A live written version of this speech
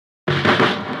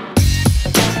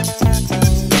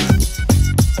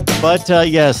But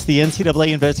yes, the NCAA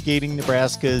investigating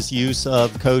Nebraska's use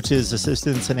of coaches,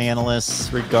 assistants, and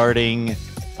analysts regarding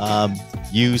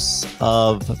use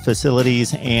of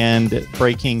facilities and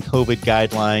breaking COVID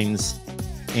guidelines.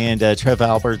 And Trev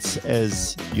Alberts,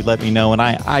 as you let me know, and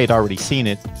I had already seen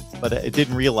it, but I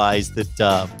didn't realize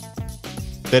that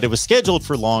that it was scheduled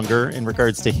for longer in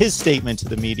regards to his statement to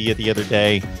the media the other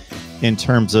day in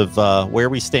terms of where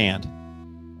we stand.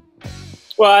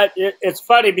 Well, it's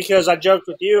funny because I joked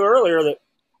with you earlier that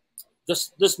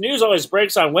this news always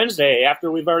breaks on Wednesday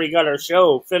after we've already got our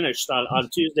show finished on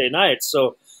Tuesday nights.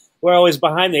 So we're always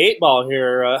behind the eight ball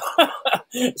here,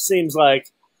 it seems like.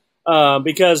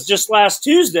 Because just last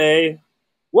Tuesday,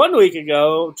 1 week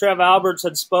ago, Trev Alberts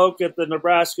had spoke at the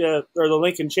Nebraska or the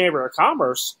Lincoln Chamber of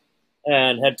Commerce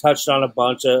and had touched on a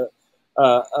bunch of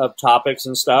topics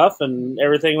and stuff, and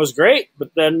everything was great.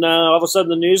 But then all of a sudden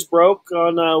the news broke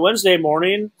on Wednesday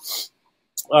morning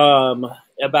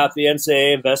about the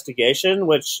NCAA investigation,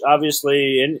 which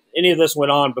obviously any of this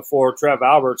went on before Trev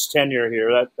Alberts' tenure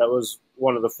here. That was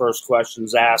one of the first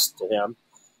questions asked to him.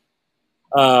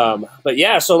 But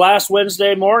yeah, so last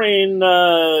Wednesday morning,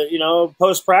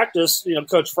 post practice,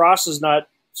 Coach Frost is not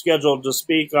scheduled to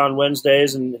speak on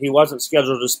Wednesdays, and he wasn't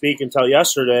scheduled to speak until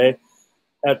yesterday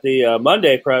at the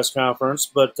Monday press conference.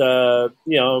 But,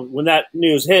 when that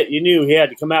news hit, you knew he had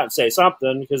to come out and say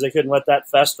something because they couldn't let that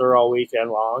fester all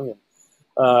weekend long.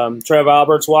 And Trev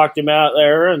Alberts walked him out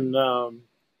there, and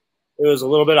it was a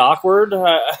little bit awkward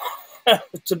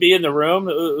to be in the room.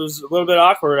 It was a little bit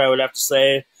awkward, I would have to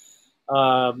say.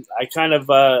 I kind of,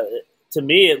 to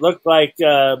me, it looked like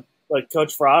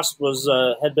Coach Frost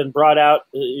had been brought out,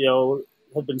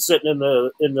 had been sitting in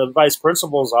the vice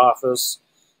principal's office,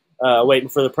 waiting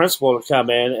for the principal to come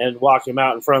in and walk him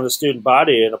out in front of the student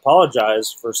body and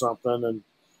apologize for something. And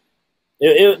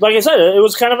it like I said, it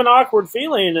was kind of an awkward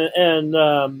feeling.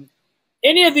 And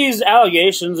any of these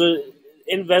allegations,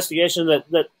 investigation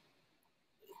that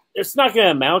it's not going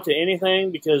to amount to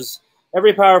anything because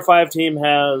every Power 5 team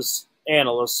has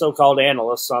analysts, so-called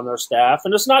analysts on their staff,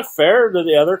 and it's not fair to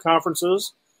the other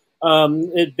conferences.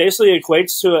 It basically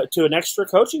equates to an extra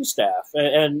coaching staff,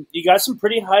 and you got some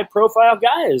pretty high-profile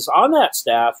guys on that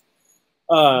staff,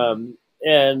 and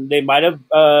they might have,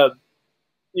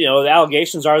 the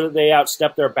allegations are that they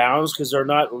outstepped their bounds because they're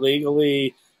not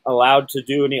legally allowed to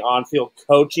do any on-field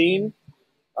coaching.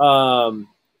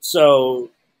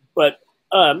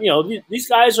 These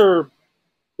guys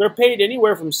they're paid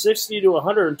anywhere from $60,000 to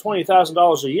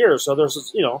 $120,000 a year. So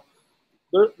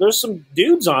there's some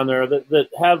dudes on there that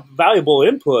have valuable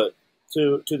input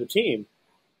to the team.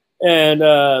 And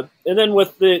then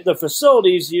with the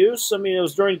facilities use, I mean, it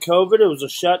was during COVID, it was a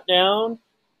shutdown,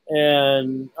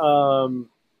 and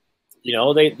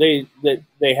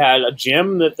they had a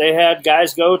gym that they had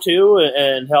guys go to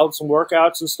and held some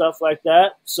workouts and stuff like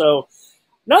that. So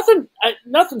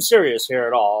nothing serious here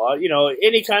at all.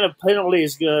 Any kind of penalty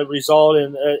is going to result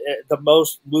in at the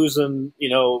most losing,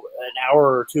 an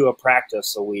hour or two of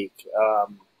practice a week.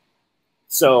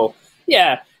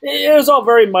 Yeah, it was all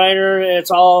very minor. I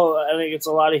think it's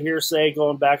a lot of hearsay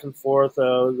going back and forth.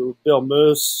 Bill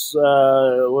Moose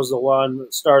was the one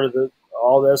that started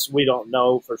all this. We don't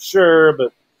know for sure,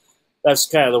 but that's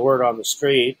kind of the word on the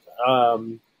street.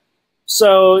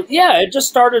 It just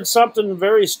started something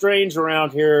very strange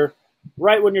around here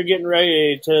right when you're getting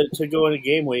ready to go into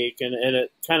game week. And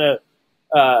it kind of,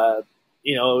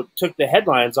 took the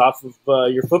headlines off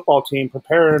of your football team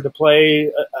preparing to play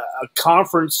a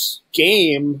conference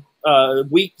game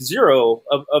week 0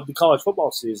 of the college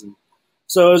football season.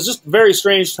 So it was just very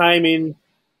strange timing.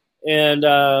 And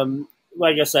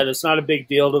like I said, it's not a big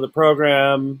deal to the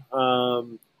program.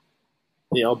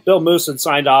 Bill Moose had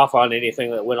signed off on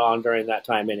anything that went on during that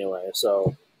time anyway.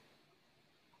 So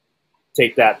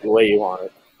take that the way you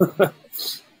want it.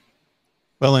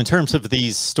 Well, in terms of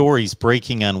these stories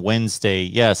breaking on Wednesday,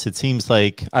 yes, it seems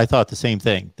like I thought the same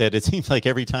thing, that it seems like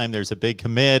every time there's a big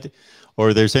commit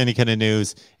or there's any kind of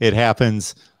news, it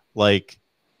happens like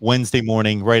Wednesday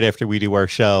morning right after we do our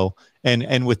show.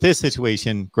 And with this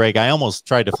situation, Greg, I almost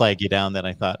tried to flag you down. Then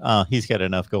I thought, he's got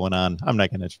enough going on. I'm not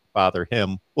going to bother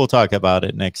him. We'll talk about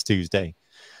it next Tuesday.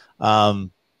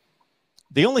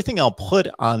 The only thing I'll put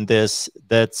on this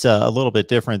that's a little bit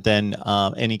different than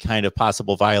any kind of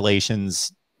possible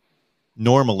violations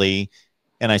normally,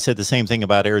 and I said the same thing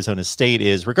about Arizona State,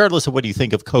 is regardless of what you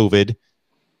think of COVID,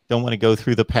 don't want to go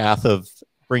through the path of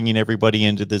bringing everybody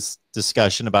into this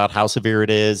discussion about how severe it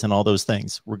is and all those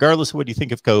things. Regardless of what you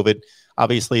think of COVID,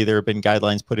 obviously there have been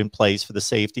guidelines put in place for the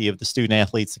safety of the student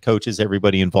athletes, the coaches,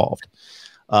 everybody involved.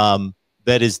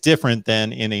 that is different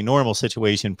than in a normal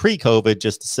situation pre-COVID,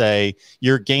 just to say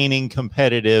you're gaining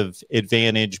competitive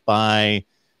advantage by,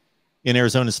 in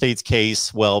Arizona State's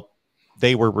case, well,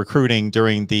 they were recruiting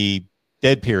during the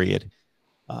dead period,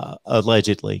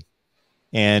 allegedly.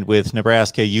 And with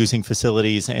Nebraska using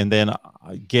facilities and then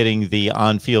getting the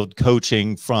on-field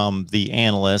coaching from the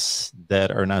analysts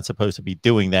that are not supposed to be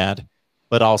doing that,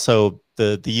 but also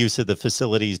the use of the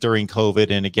facilities during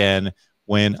COVID. And again,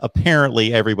 when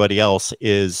apparently everybody else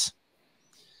is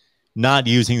not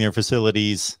using their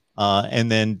facilities, and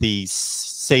then the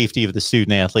safety of the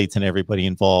student athletes and everybody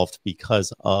involved,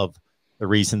 because of the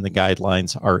reason the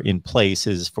guidelines are in place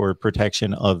is for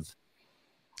protection of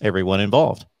everyone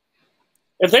involved.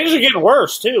 And things are getting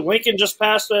worse too. Lincoln just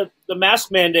passed the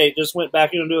mask mandate, just went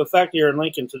back into effect here in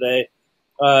Lincoln today.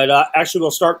 It actually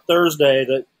will start Thursday,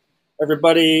 that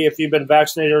everybody, if you've been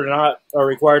vaccinated or not, are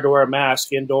required to wear a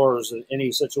mask indoors in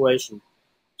any situation.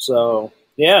 So,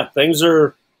 yeah, things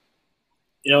are,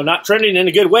 not trending in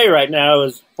a good way right now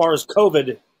as far as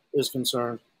COVID is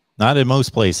concerned. Not in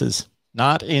most places.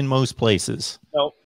 Not in most places. No.